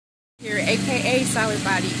Here, aka Solid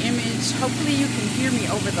Body Image. Hopefully you can hear me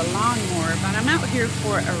over the lawnmower, but I'm out here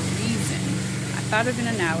for a reason. I thought of an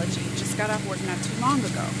analogy. Just got off work not too long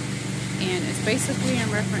ago, and it's basically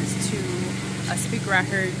in reference to a speaker I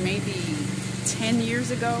heard maybe 10 years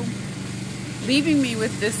ago, leaving me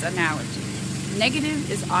with this analogy. Negative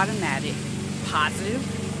is automatic, positive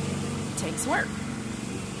takes work.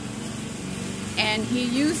 And he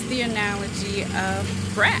used the analogy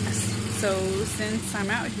of grass. So since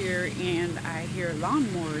I'm out here and I hear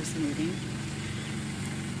lawnmowers moving,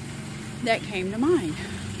 that came to mind.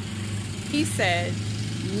 He said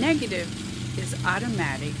negative is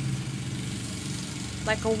automatic,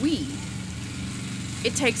 like a weed.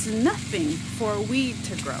 It takes nothing for a weed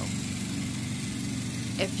to grow.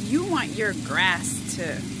 If you want your grass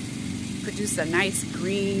to produce a nice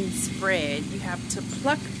green spread, you have to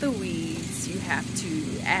pluck the weeds, you have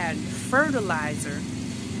to add fertilizer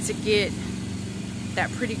to get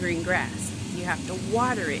that pretty green grass. You have to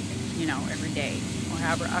water it, every day, or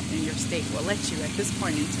however often your state will let you at this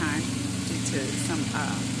point in time, due to some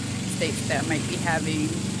states that might be having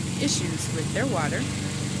issues with their water.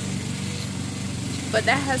 But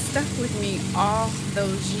that has stuck with me all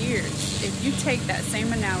those years. If you take that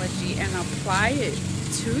same analogy and apply it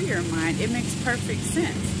to your mind, it makes perfect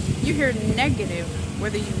sense. You hear negative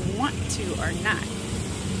whether you want to or not.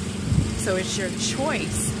 So it's your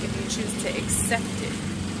choice if you choose to accept it.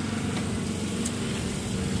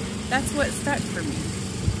 That's what stuck for me.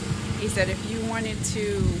 He said if you wanted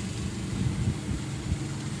to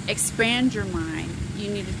expand your mind,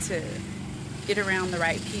 you needed to get around the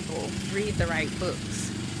right people, read the right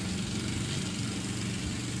books.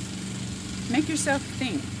 Make yourself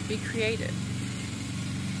think, be creative.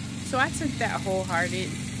 So I took that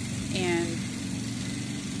wholehearted, and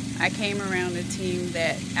I came around a team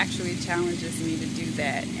that actually challenges me to do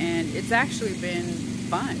that, and it's actually been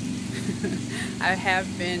fun. I have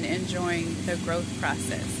been enjoying the growth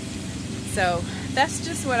process. So that's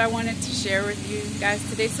just what I wanted to share with you guys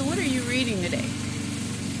today. So what are you reading today?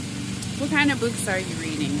 What kind of books are you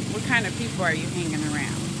reading? What kind of people are you hanging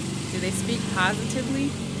around? Do they speak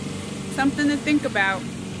positively? Something to think about.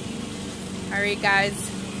 All right, guys.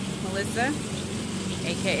 Melissa,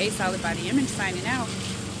 aka Solid Body Image, signing out.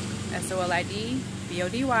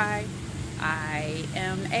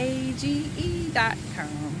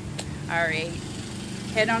 SolidBodyImage.com. All right,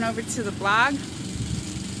 head on over to the blog.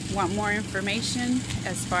 Want more information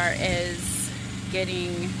as far as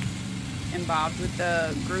getting involved with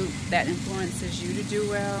the group that influences you to do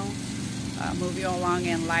well, move you along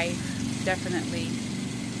in life? Definitely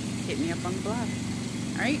hit me up on the blog.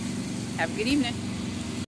 All right, have a good evening.